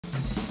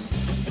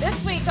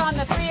This week on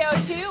the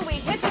 302, we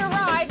hitch a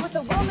ride with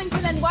the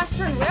Wilmington and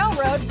Western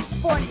Railroad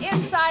for an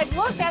inside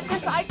look at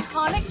this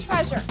iconic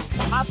treasure.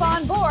 Hop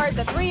on board,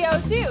 the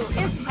 302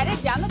 is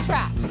headed down the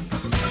track.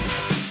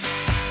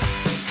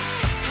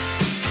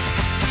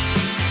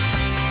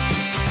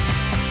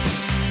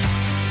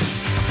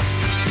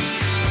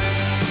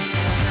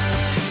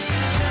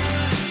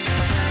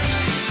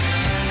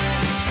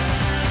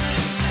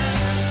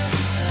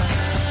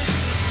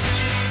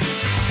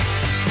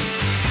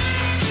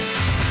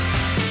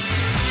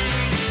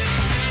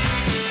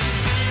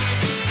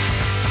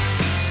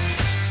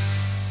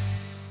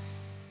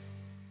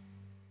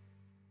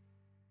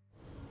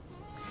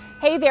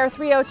 Hey there,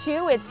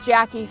 302, it's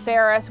Jackie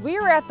Ferris. We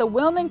are at the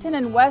Wilmington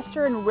and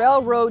Western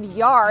Railroad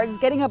yards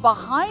getting a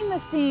behind the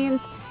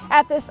scenes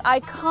at this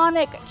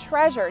iconic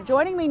treasure.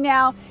 Joining me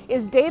now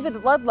is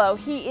David Ludlow.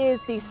 He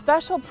is the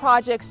Special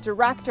Projects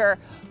Director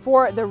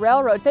for the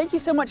railroad. Thank you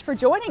so much for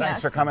joining us.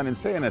 Thanks for coming and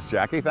seeing us,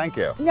 Jackie. Thank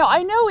you. Now,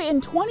 I know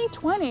in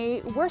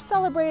 2020, we're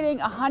celebrating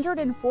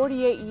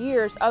 148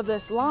 years of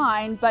this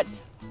line, but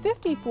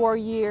 54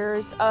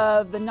 years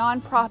of the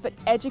nonprofit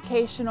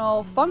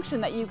educational function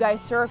that you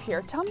guys serve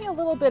here. Tell me a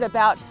little bit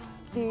about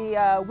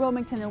the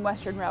Wilmington and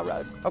Western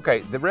Railroad. Okay,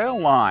 the rail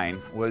line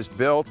was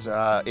built in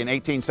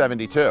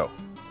 1872,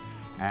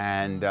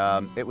 and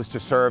it was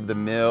to serve the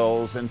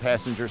mills and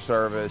passenger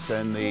service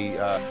and the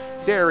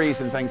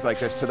dairies and things like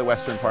this to the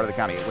western part of the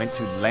county. It went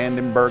to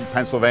Landenberg,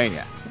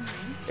 Pennsylvania.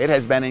 It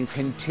has been in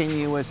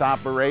continuous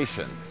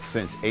operation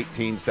since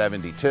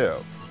 1872.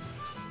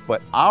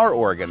 But our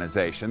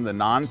organization, the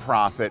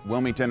nonprofit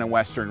Wilmington and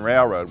Western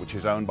Railroad, which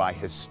is owned by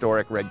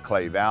historic Red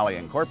Clay Valley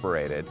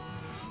Incorporated,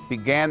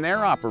 began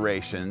their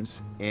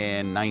operations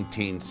in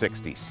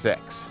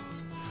 1966.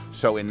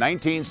 So in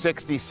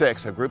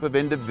 1966, a group of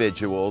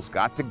individuals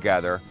got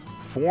together,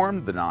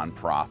 formed the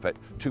nonprofit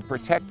to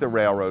protect the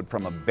railroad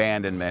from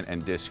abandonment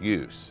and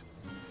disuse.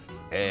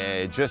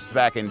 Just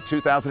back in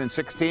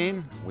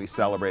 2016, we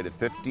celebrated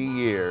 50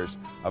 years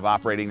of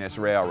operating this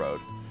railroad.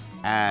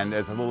 And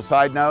as a little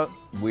side note,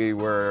 we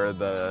were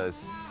the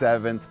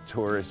 7th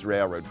tourist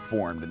railroad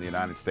formed in the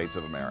United States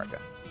of America.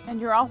 And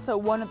you're also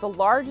one of the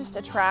largest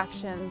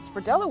attractions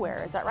for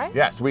Delaware, is that right?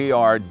 Yes, we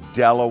are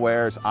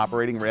Delaware's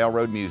operating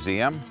railroad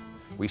museum.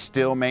 We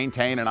still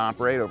maintain and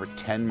operate over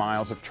 10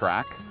 miles of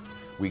track.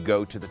 We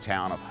go to the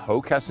town of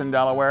Hockessin,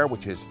 Delaware,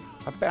 which is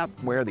about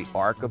where the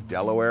Arc of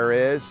Delaware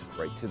is,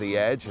 right to the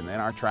edge, and then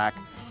our track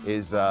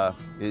is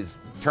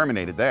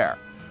terminated there.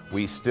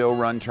 We still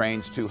run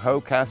trains to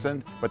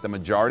Hockessin, but the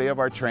majority of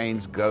our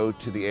trains go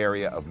to the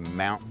area of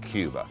Mount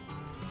Cuba.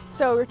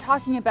 So we're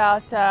talking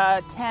about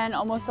 10,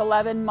 almost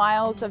 11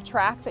 miles of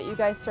track that you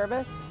guys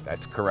service?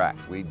 That's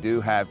correct. We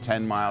do have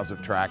 10 miles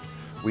of track.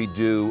 We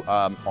do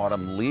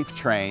autumn leaf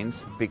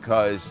trains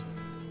because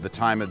the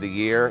time of the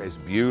year is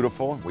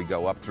beautiful. We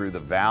go up through the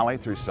valley,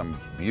 through some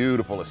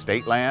beautiful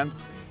estate land,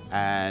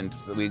 and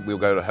we'll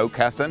go to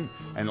Hockessin,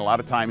 and a lot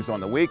of times on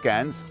the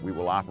weekends, we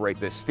will operate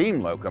this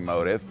steam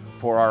locomotive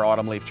for our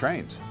autumn leaf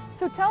trains.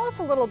 So tell us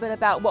a little bit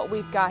about what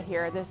we've got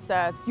here, this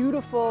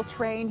beautiful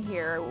train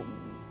here.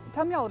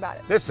 Tell me all about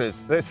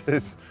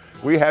it.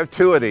 We have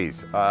two of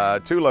these,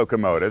 two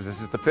locomotives.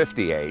 This is the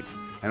 58,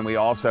 and we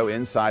also,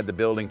 inside the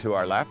building to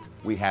our left,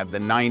 we have the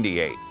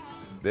 98.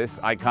 This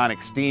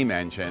iconic steam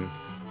engine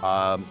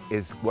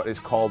is what is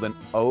called an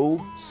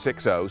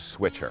 060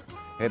 switcher.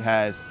 It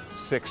has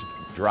 6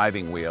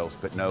 driving wheels,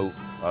 but no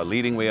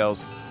leading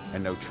wheels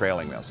and no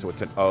trailing wheels. So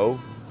it's an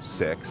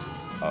 060.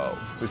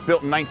 It was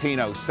built in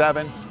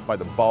 1907 by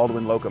the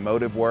Baldwin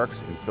Locomotive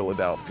Works in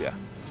Philadelphia.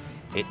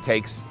 It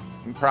takes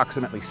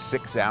approximately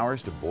 6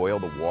 hours to boil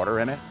the water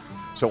in it.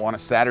 So on a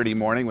Saturday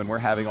morning when we're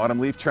having autumn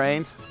leaf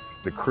trains,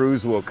 the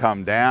crews will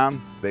come down,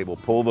 they will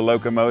pull the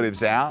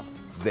locomotives out,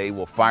 they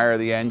will fire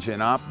the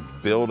engine up,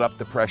 build up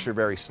the pressure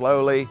very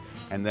slowly,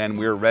 and then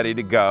we're ready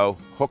to go,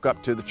 hook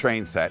up to the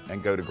train set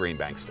and go to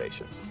Greenbank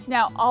Station.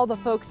 Now, all the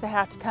folks that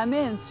have to come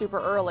in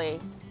super early,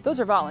 those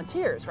are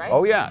volunteers, right?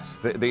 Oh yes,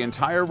 the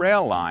entire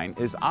rail line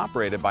is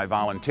operated by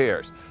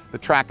volunteers. The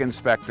track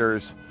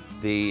inspectors,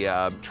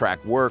 the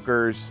track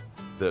workers,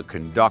 the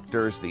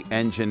conductors, the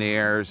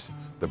engineers,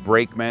 the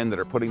brakemen that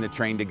are putting the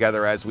train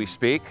together as we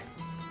speak,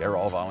 they're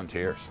all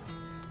volunteers.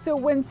 So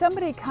when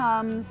somebody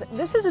comes,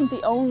 this isn't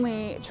the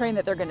only train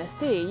that they're going to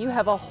see. You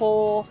have a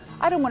whole,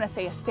 I don't want to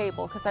say a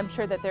stable because I'm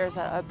sure that there's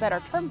a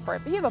better term for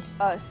it, but you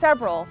have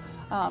several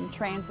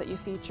trains that you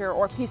feature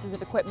or pieces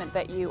of equipment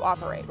that you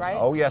operate, right?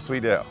 Oh yes, we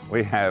do.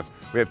 We have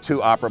 2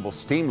 operable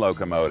steam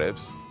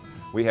locomotives.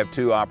 We have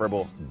 2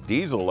 operable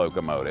diesel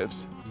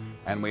locomotives,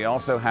 and we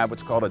also have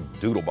what's called a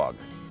doodlebug,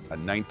 a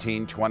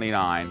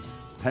 1929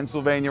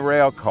 Pennsylvania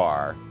rail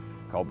car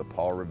called the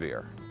Paul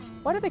Revere.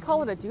 Why do they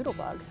call it a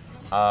doodlebug?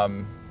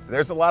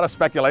 There's a lot of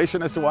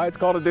speculation as to why it's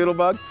called a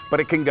doodlebug, but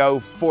it can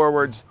go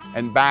forwards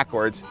and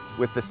backwards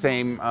with the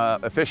same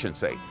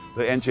efficiency.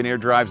 The engineer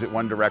drives it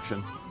one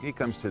direction, he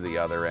comes to the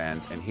other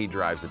end, and he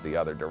drives it the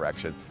other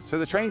direction. So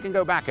the train can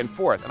go back and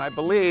forth, and I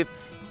believe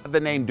the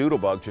name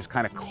Doodlebug just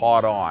kind of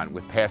caught on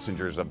with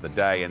passengers of the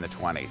day in the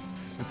 20s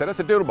and said, it's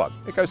a Doodlebug.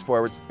 It goes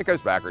forwards, it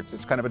goes backwards,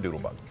 it's kind of a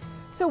Doodlebug.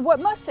 So what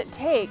must it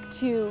take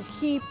to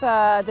keep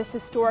this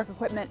historic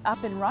equipment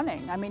up and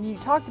running? I mean, you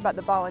talked about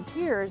the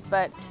volunteers,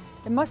 but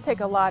it must take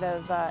a lot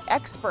of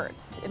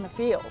experts in the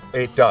field.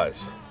 It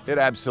does. It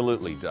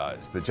absolutely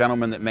does. The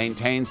gentleman that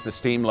maintains the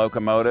steam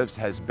locomotives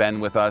has been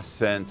with us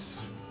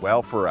since,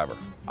 well, forever.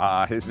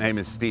 His name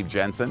is Steve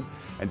Jensen,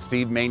 and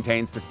Steve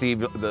maintains the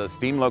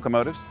steam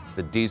locomotives,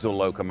 the diesel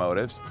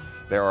locomotives.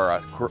 There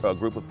are a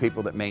group of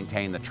people that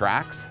maintain the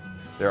tracks.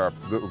 There are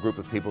a group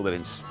of people that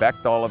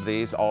inspect all of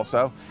these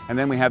also. And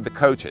then we have the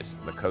coaches.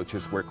 The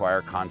coaches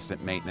require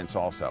constant maintenance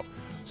also.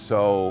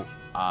 So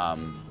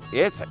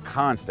it's a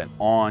constant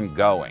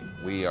ongoing.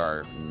 We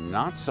are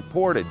not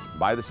supported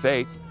by the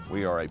state.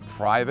 We are a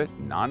private,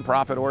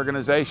 nonprofit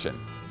organization.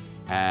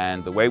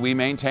 And the way we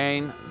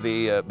maintain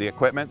the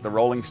equipment, the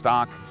rolling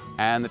stock,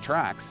 and the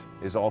tracks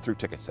is all through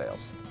ticket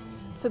sales.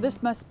 So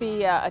this must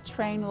be a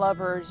train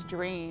lover's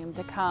dream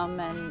to come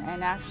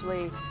and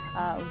actually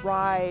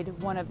ride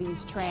one of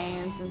these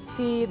trains and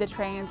see the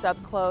trains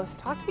up close.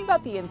 Talk to me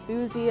about the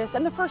enthusiasts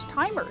and the first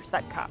timers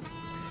that come.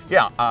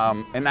 Yeah,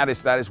 and that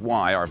is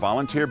why our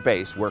volunteer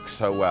base works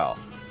so well.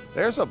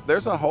 There's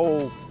a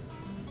whole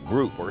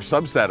group or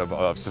subset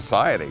of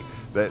society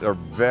that are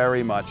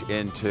very much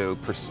into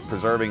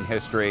preserving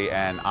history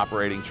and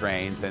operating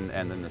trains and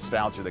the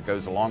nostalgia that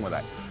goes along with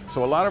that.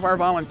 So a lot of our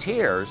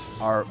volunteers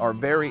are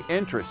very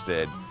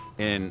interested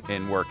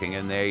in working,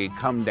 and they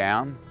come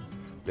down,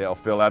 they'll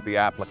fill out the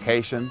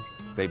application,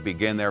 they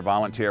begin their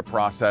volunteer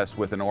process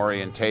with an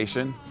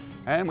orientation,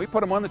 and we put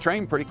them on the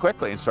train pretty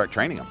quickly and start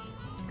training them.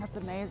 That's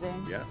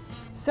amazing. Yes.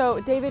 So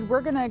David,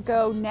 we're going to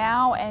go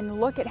now and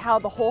look at how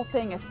the whole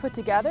thing is put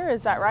together,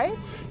 is that right?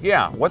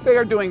 Yeah, what they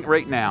are doing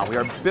right now, we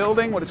are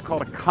building what is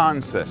called a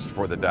consist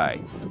for the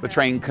day. The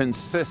train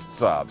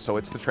consists of, so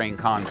it's the train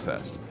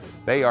consist.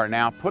 They are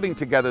now putting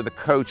together the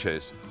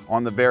coaches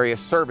on the various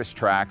service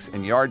tracks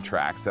and yard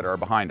tracks that are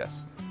behind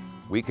us.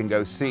 We can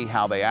go see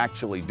how they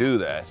actually do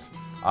this,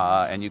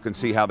 and you can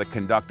see how the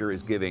conductor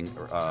is giving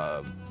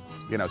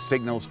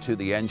signals to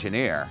the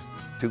engineer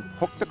to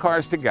hook the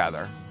cars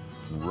together,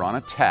 run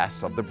a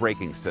test of the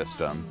braking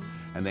system,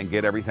 and then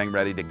get everything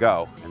ready to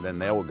go. And then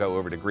they will go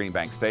over to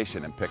Greenbank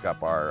Station and pick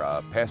up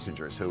our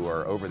passengers who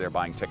are over there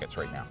buying tickets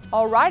right now.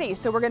 Alrighty,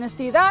 so we're going to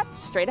see that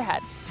straight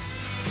ahead.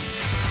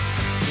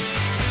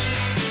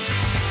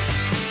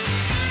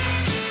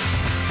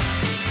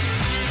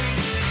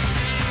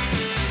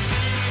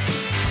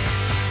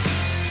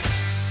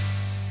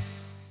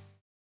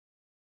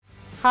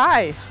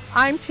 Hi,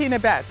 I'm Tina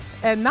Betts,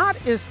 and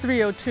that is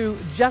 302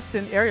 just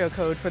an area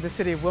code for the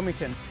city of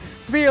Wilmington.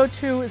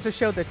 302 is a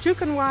show that you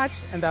can watch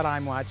and that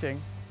I'm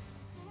watching.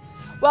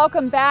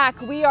 Welcome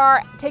back. We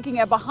are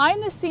taking a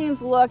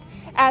behind-the-scenes look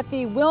at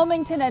the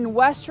Wilmington and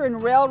Western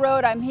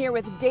Railroad. I'm here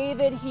with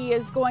David. He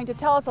is going to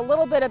tell us a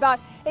little bit about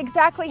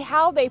exactly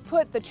how they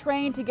put the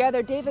train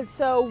together. David,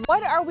 so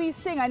what are we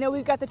seeing? I know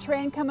we've got the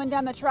train coming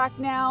down the track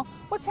now.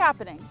 What's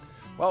happening?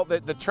 Well,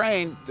 the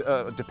train,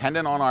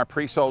 dependent on our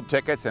pre-sold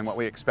tickets and what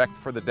we expect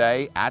for the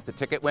day at the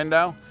ticket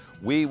window,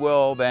 we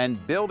will then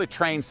build a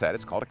train set.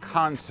 It's called a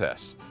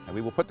consist. And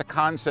we will put the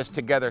consist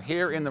together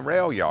here in the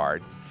rail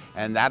yard,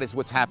 and that is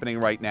what's happening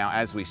right now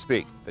as we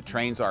speak. The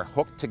trains are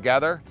hooked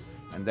together,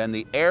 and then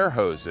the air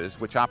hoses,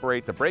 which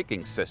operate the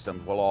braking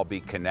system, will all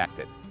be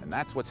connected. And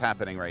that's what's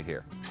happening right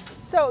here.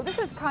 So this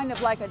is kind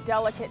of like a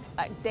delicate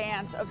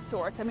dance of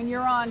sorts. I mean,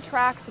 you're on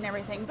tracks and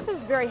everything, but this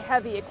is very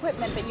heavy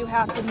equipment that you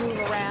have to move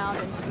around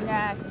and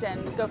connect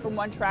and go from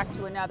one track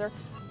to another.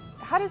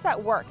 How does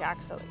that work,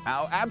 actually?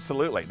 Oh,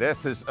 absolutely.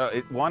 This is,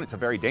 it's a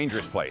very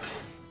dangerous place.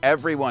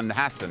 Everyone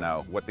has to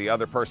know what the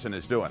other person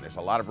is doing. There's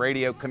a lot of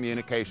radio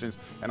communications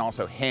and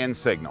also hand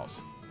signals.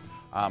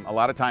 A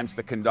lot of times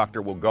the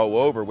conductor will go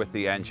over with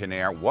the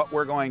engineer what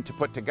we're going to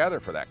put together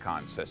for that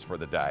consist for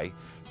the day,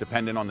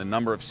 depending on the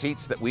number of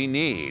seats that we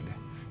need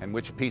and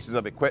which pieces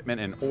of equipment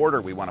in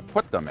order we want to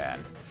put them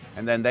in.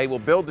 And then they will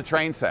build the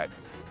train set.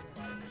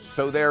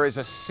 So there is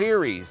a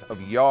series of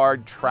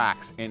yard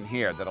tracks in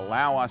here that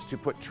allow us to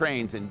put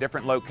trains in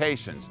different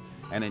locations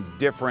and in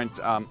different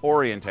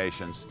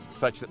orientations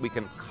such that we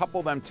can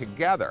couple them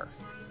together,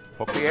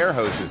 hook the air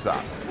hoses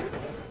up,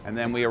 and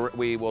then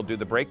we will do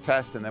the brake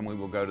test, and then we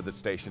will go to the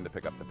station to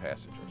pick up the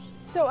passengers.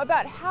 So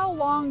about how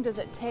long does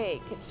it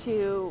take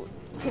to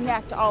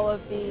connect all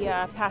of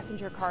the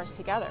passenger cars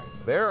together?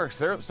 There are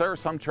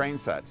some train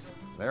sets.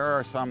 There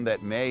are some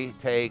that may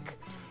take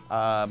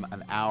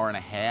an hour and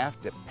a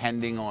half,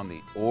 depending on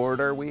the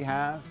order we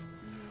have.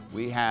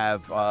 We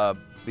have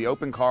the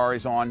open car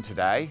is on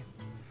today.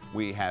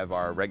 We have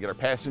our regular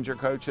passenger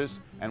coaches,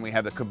 and we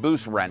have the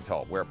caboose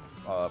rental, where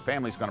a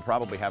family's going to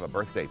probably have a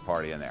birthday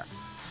party in there.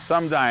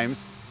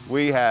 Sometimes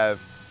we have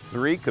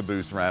 3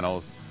 caboose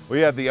rentals. We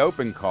have the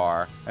open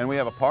car, and we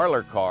have a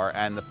parlor car,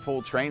 and the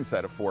full train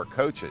set of 4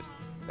 coaches.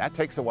 That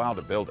takes a while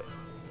to build it.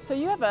 So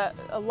you have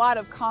a lot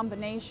of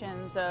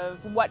combinations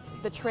of what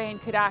the train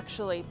could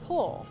actually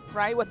pull,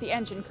 right? What the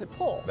engine could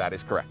pull. That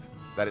is correct.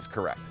 That is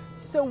correct.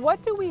 So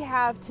what do we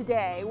have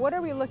today? What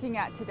are we looking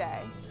at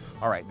today?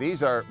 All right,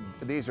 these are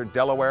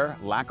Delaware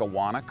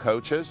Lackawanna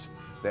coaches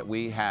that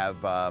we have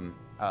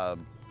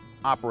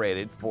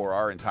operated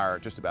for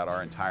just about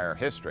our entire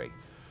history.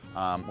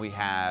 We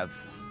have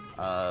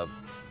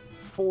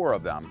 4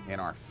 of them in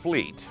our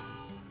fleet,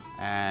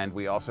 and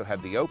we also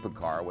have the open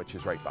car, which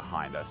is right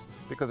behind us.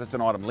 Because it's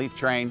an autumn leaf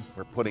train,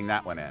 we're putting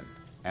that one in.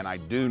 And I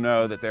do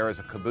know that there is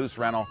a caboose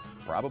rental,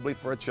 probably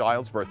for a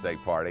child's birthday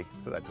party,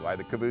 so that's why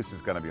the caboose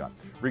is going to be on.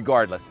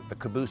 Regardless, the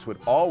caboose would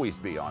always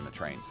be on the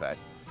train set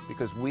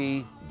because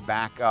we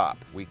back up.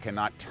 We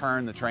cannot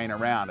turn the train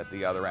around at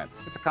the other end.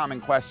 It's a common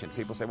question.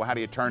 People say, well, how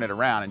do you turn it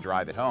around and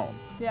drive it home?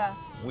 Yeah.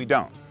 We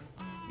don't.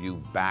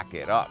 You back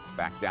it up,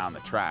 back down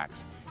the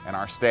tracks. And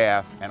our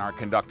staff and our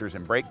conductors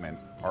and brakemen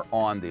are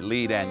on the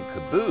lead end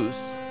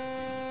caboose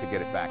to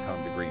get it back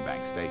home to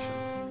Greenbank Station.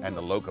 And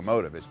the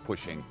locomotive is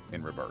pushing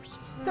in reverse.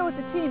 So it's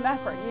a team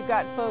effort. You've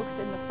got folks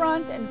in the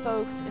front and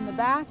folks in the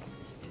back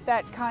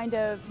that kind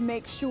of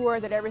make sure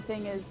that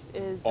everything is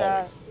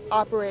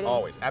operating.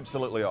 Always,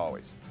 absolutely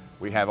always.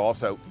 We have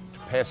also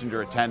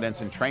passenger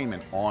attendants and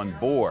trainmen on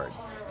board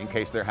in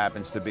case there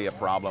happens to be a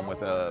problem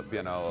with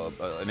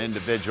an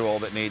individual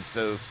that needs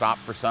to stop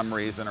for some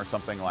reason or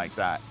something like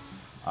that.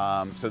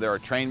 So there are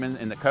trainmen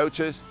in the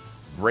coaches,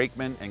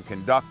 brakemen and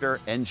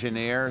conductor,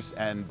 engineers,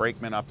 and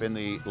brakemen up in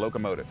the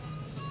locomotive.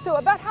 So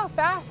about how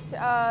fast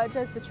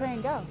does the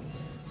train go?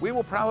 We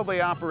will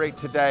probably operate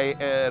today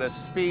at a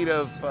speed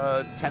of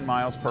 10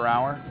 miles per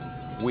hour.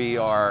 We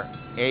are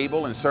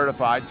able and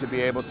certified to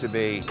be able to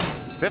be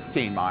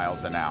 15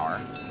 miles an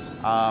hour.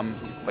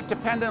 But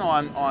depending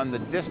on the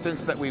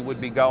distance that we would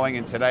be going,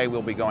 and today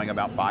we'll be going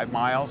about 5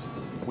 miles,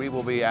 we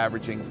will be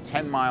averaging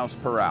 10 miles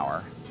per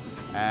hour.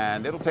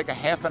 And it'll take a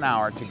half an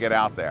hour to get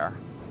out there.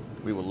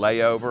 We will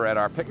lay over at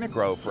our picnic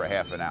grove for a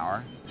half an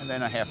hour, and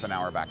then a half an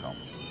hour back home.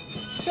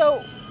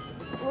 So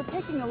we're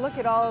taking a look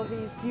at all of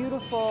these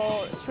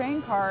beautiful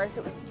train cars.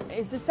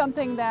 Is this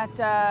something that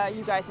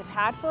you guys have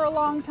had for a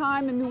long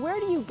time? I mean, where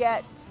do you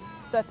get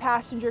the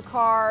passenger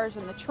cars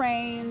and the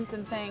trains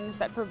and things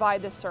that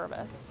provide this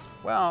service?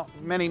 Well,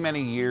 many,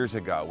 many years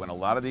ago, when a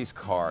lot of these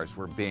cars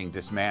were being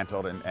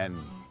dismantled and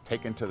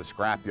taken to the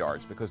scrap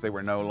yards because they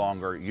were no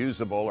longer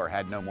usable or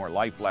had no more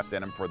life left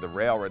in them for the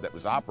railroad that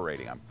was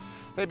operating them,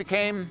 they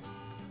became,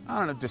 I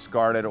don't know,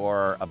 discarded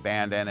or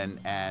abandoned,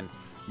 and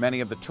many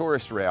of the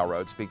tourist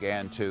railroads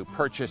began to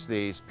purchase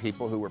these.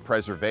 People who were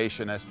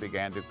preservationists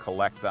began to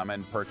collect them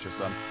and purchase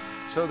them.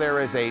 So there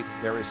is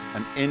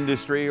an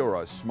industry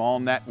or a small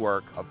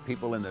network of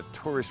people in the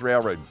tourist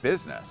railroad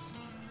business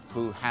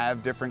who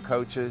have different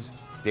coaches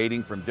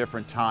dating from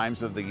different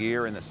times of the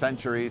year and the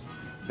centuries.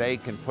 They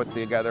can put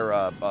together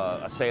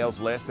a sales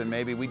list, and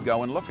maybe we'd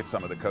go and look at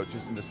some of the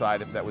coaches and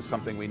decide if that was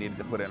something we needed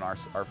to put in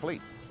our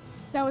fleet.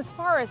 Now, as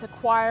far as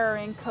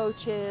acquiring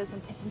coaches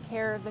and taking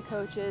care of the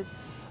coaches,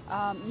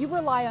 you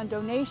rely on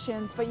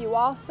donations, but you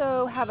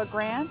also have a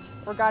grant,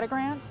 or got a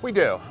grant? We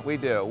do.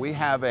 We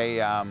have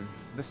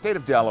the state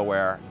of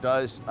Delaware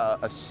does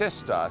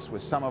assist us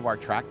with some of our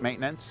track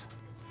maintenance,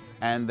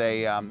 and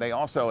they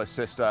also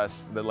assist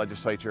us. The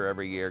legislature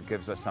every year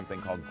gives us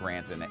something called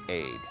grant and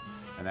aid,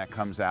 and that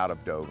comes out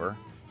of Dover,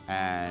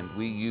 and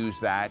we use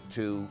that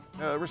to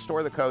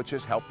restore the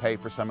coaches, help pay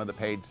for some of the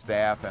paid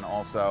staff, and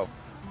also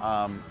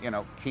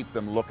keep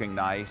them looking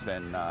nice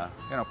and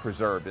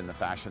preserved in the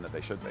fashion that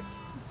they should be.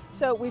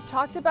 So we've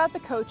talked about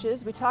the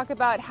coaches, we talked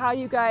about how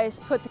you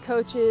guys put the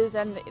coaches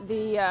and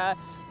the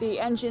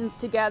engines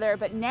together,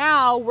 but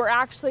now we're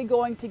actually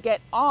going to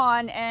get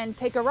on and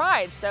take a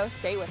ride, so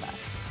stay with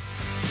us.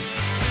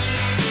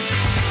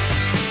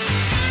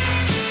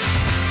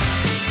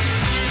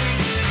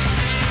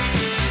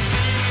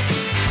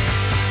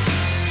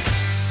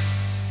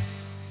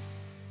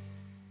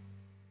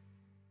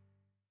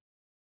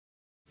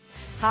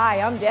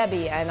 Hi, I'm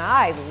Debbie, and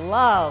I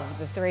love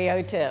the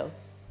 302.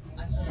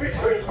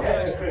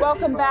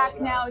 Welcome back.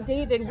 Now,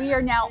 David, we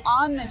are now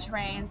on the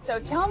train, so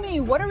tell me,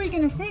 what are we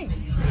going to see?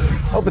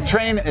 Well, the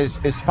train is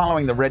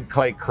following the Red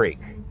Clay Creek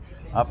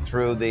up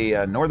through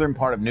the northern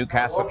part of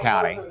Newcastle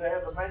County,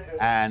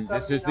 and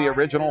this is the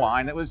original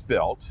line that was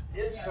built,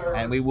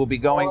 and we will be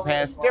going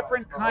past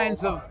different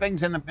kinds of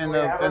things in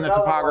the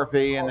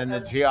topography and in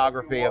the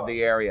geography of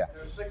the area.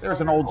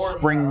 There's an old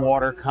spring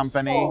water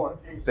company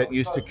that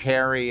used to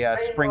carry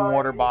spring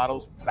water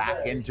bottles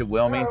back into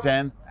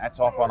Wilmington. That's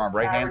off on our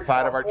right-hand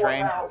side of our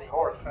train.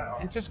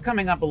 And just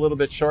coming up a little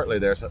bit shortly,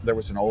 there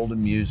was an old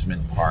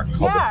amusement park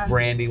called the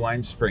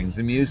Brandywine Springs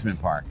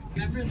Amusement Park.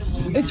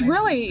 It's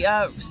really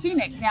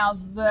scenic. Now,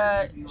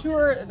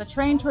 the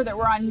train tour that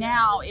we're on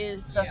now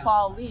is the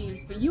Fall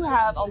Leaves, but you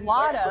have a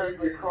lot of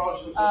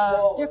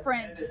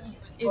different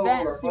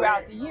events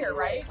throughout the year,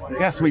 right?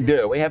 Yes, we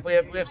do. We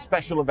have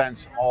special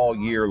events all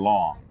year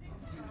long.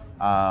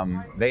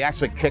 They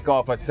actually kick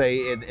off, let's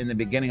say, in the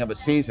beginning of a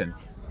season.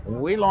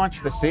 We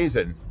launch the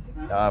season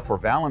for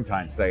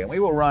Valentine's Day, and we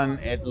will run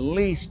at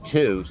least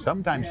 2,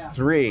 sometimes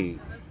 3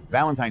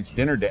 Valentine's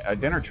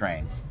dinner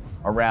trains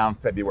around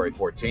February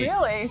 14th.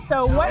 Really?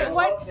 So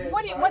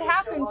what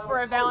happens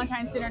for a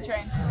Valentine's dinner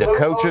train? The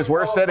coaches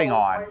we're sitting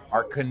on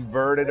are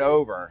converted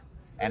over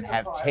and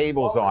have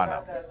tables on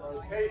them.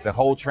 The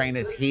whole train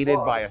is heated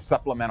by a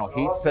supplemental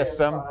heat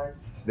system.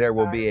 There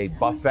will be a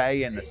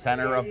buffet in the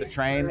center of the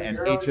train, and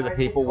each of the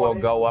people will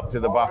go up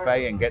to the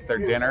buffet and get their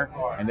dinner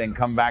and then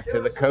come back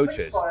to the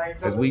coaches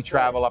as we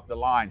travel up the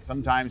line,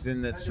 sometimes in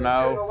the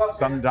snow,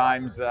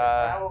 sometimes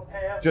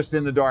just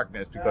in the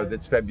darkness because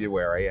it's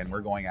February and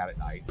we're going out at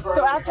night.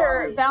 So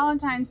after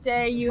Valentine's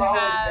Day, you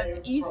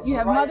have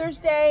Mother's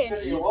Day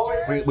and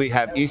Easter. We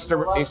have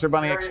Easter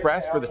Bunny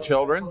Express for the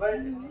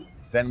children.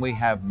 Then we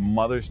have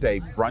Mother's Day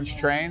brunch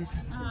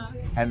trains.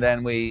 And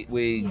then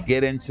we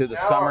get into the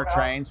summer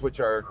trains, which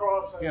are,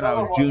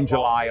 June,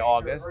 July,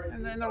 August.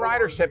 And then the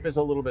ridership is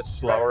a little bit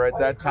slower at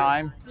that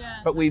time.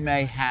 But we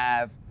may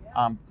have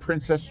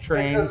princess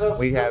trains.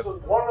 We have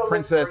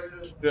princess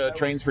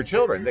trains for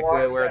children,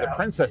 where the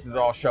princesses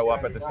all show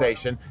up at the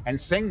station and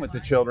sing with the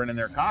children in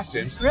their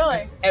costumes.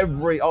 Really?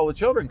 All the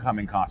children come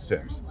in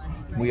costumes.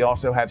 We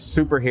also have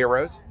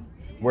superheroes,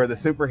 where the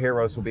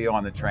superheroes will be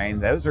on the train.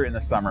 Those are in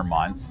the summer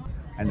months.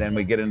 And then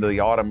we get into the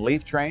autumn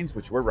leaf trains,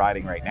 which we're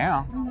riding right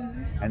now.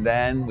 And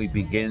then we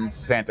begin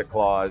Santa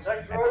Claus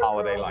and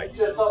holiday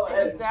lights.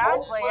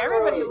 Exactly.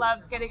 Everybody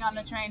loves getting on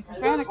the train for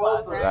Santa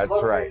Claus, right?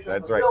 That's right.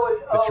 That's right.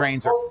 The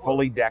trains are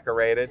fully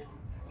decorated.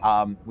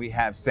 We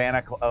have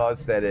Santa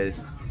Claus that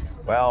is,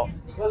 well,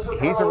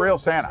 he's a real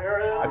Santa.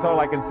 That's all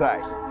I can say.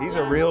 He's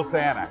a real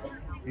Santa.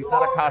 He's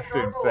not a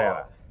costume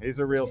Santa. He's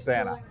a real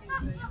Santa.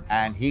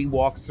 And he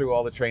walks through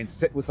all the trains,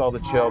 sits with all the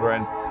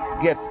children,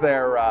 gets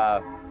their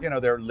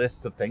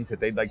lists of things that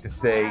they'd like to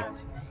see,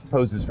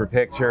 poses for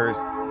pictures,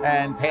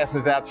 and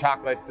passes out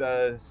chocolate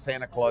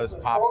Santa Claus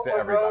pops to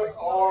everybody.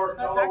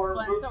 That's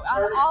excellent. So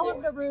on all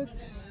of the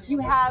routes, you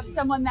have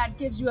someone that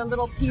gives you a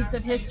little piece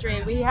of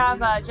history. We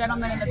have a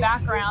gentleman in the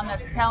background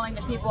that's telling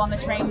the people on the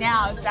train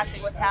now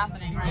exactly what's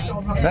happening, right?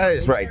 That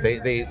is right.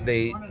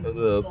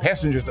 The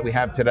passengers that we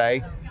have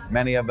today,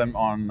 many of them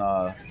on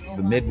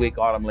the midweek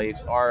autumn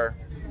leaves, are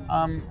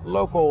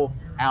local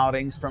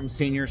outings from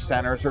senior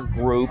centers or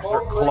groups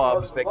or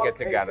clubs that get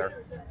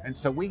together. And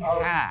so we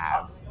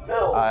have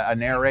a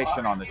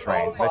narration on the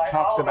train that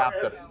talks about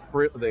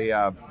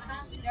the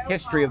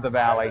history of the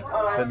valley,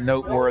 the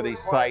noteworthy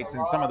sights,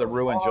 and some of the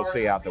ruins you'll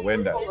see out the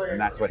windows. And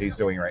that's what he's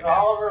doing right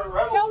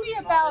now. Tell me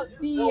about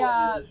the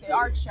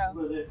art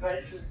show.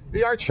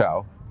 The art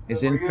show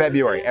is in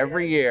February.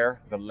 Every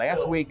year, the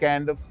last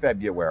weekend of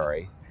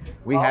February,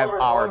 we have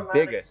our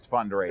biggest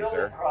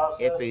fundraiser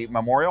at the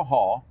Memorial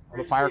Hall of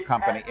the Fire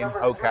Company in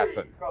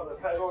Hockessin.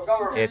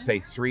 It's a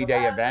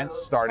 3-day event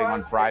starting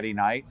on Friday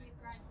night,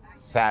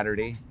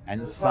 Saturday,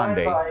 and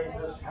Sunday.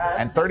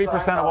 And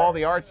 30% of all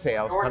the art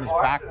sales comes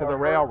back to the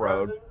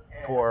railroad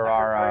for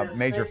our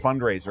major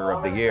fundraiser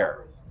of the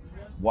year.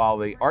 While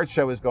the art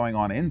show is going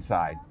on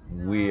inside,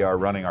 we are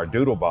running our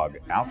Doodlebug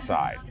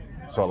outside.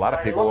 So a lot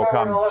of people will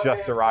come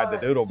just to ride the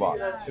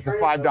Doodlebug. It's a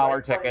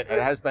 $5 ticket. It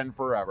has been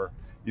forever.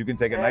 You can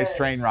take a nice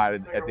train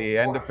ride at the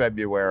end of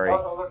February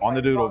on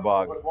the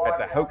Doodlebug at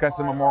the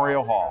Hockessin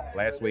Memorial Hall,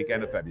 last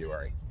weekend of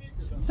February.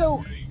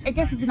 So I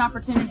guess it's an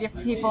opportunity for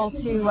people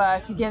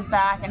to give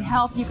back and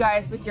help you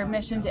guys with your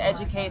mission to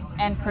educate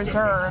and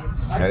preserve.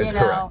 That is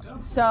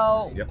correct.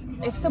 So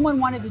if someone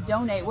wanted to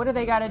donate, what do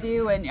they got to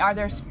do, and are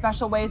there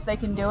special ways they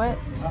can do it?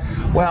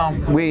 Well,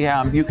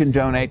 you can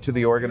donate to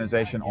the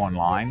organization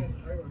online.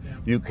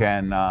 You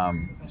can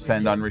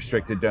send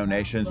unrestricted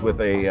donations with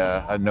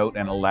a note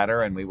and a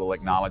letter, and we will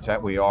acknowledge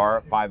that. We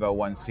are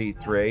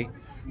 501c3,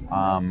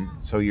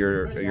 so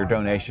your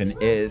donation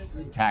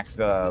is tax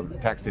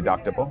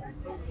deductible.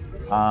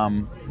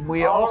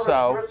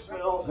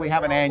 We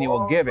have an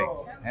annual giving,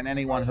 and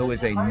anyone who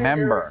is a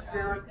member,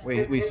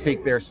 we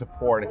seek their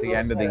support at the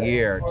end of the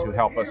year to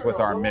help us with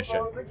our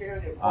mission.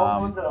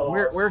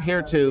 We're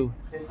here to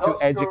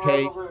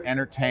educate,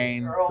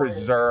 entertain,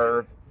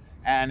 preserve,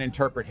 and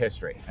interpret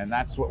history, and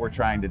that's what we're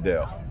trying to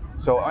do.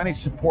 So any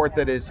support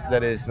that is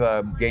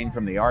gained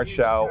from the art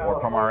show or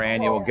from our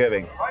annual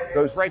giving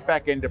goes right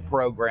back into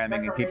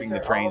programming and keeping the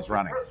trains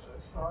running.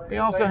 We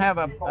also have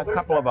a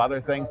couple of other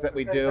things that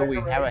we do. We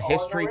have a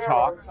history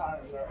talk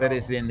that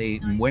is in the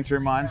winter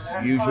months,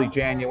 usually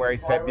January,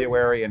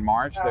 February, and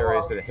March. There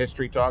is a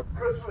history talk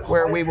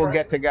where we will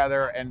get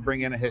together and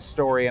bring in a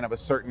historian of a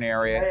certain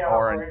area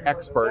or an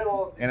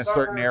expert in a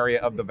certain area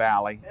of the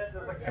valley,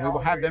 and we will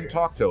have them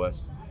talk to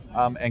us.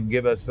 And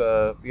give us,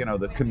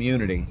 the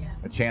community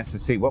a chance to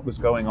see what was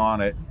going on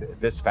at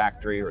this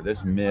factory or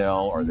this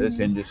mill or this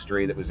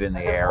industry that was in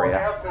the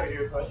area.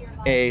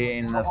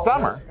 In the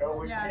summer,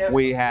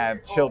 we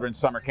have Children's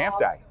Summer Camp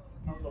Day.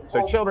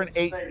 So children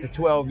 8 to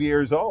 12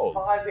 years old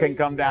can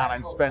come down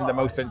and spend the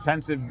most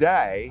intensive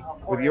day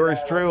with yours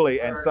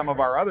truly and some of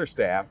our other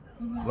staff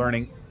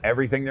learning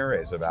everything there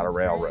is about a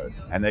railroad.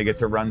 And they get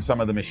to run some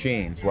of the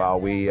machines while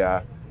we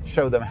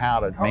show them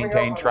how to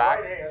maintain track,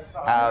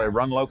 how to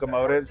run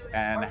locomotives,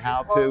 and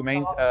how to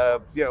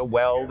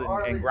weld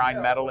and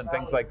grind metal and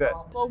things like this.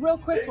 Well, real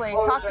quickly,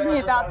 talk to me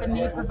about the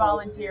need for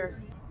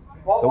volunteers.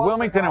 The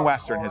Wilmington and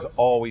Western has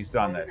always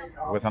done this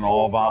with an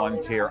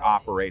all-volunteer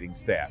operating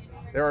staff.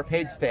 There are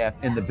paid staff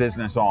in the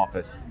business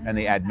office and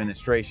the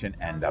administration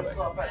end of it.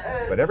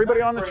 But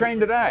everybody on the train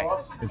today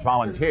is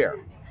volunteer.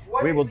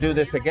 We will do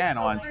this again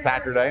on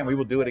Saturday, and we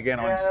will do it again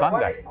on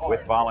Sunday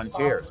with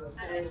volunteers.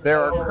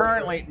 There are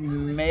currently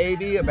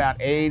maybe about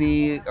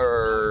 80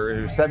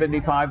 or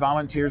 75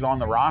 volunteers on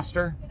the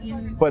roster,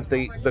 but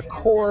the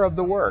core of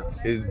the work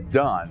is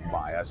done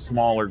by a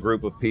smaller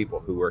group of people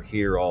who are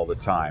here all the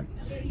time.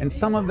 And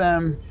some of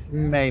them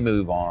may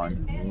move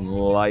on.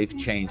 Life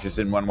changes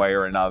in one way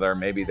or another.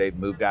 Maybe they've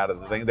moved out of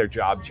the thing, their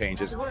job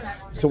changes.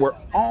 So we're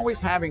always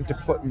having to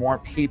put more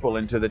people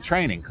into the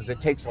training because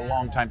it takes a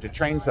long time to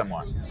train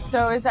someone.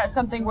 So is that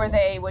something where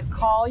they would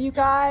call you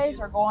guys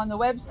or go on the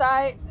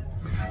website?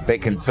 They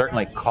can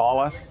certainly call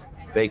us.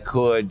 They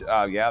could,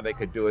 they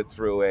could do it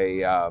through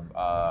a,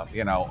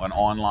 an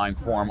online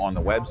form on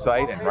the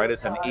website and write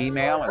us an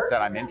email and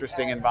said, I'm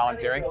interested in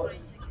volunteering.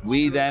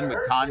 We then would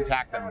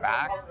contact them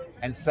back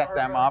and set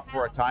them up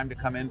for a time to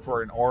come in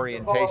for an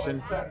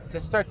orientation to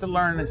start to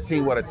learn and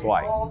see what it's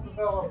like.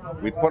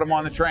 We put them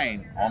on the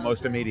train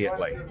almost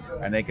immediately,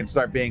 and they can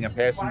start being a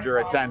passenger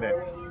attendant,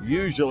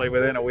 usually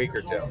within a week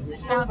or two.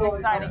 Sounds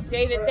exciting.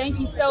 David, thank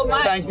you so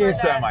much. Thank you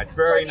so much.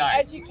 Very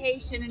nice.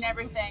 Education and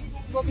everything.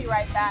 We'll be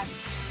right back.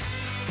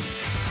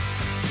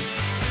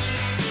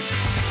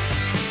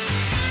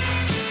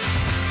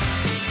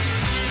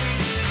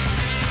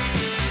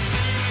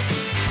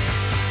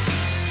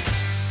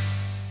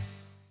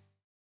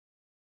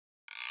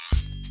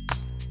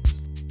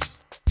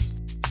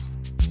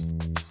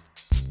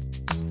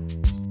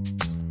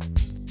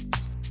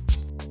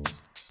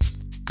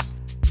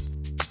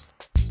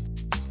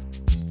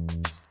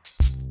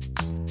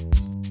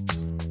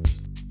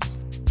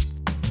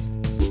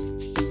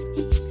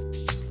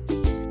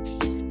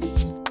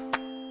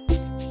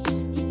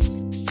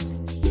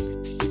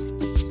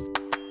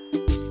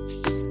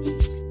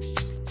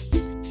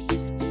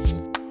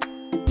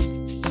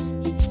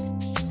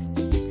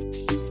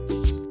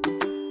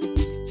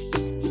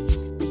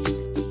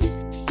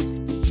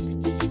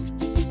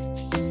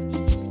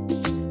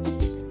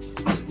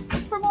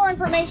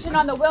 Information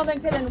on the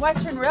Wilmington and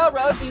Western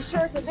Railroad, be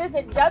sure to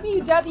visit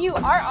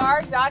wwrr.com.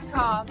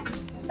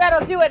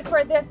 That'll do it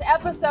for this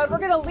episode. We're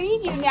going to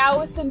leave you now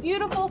with some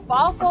beautiful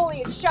fall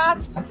foliage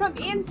shots from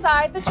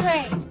inside the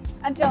train.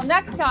 Until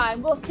next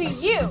time, we'll see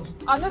you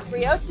on the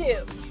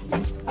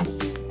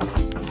 302.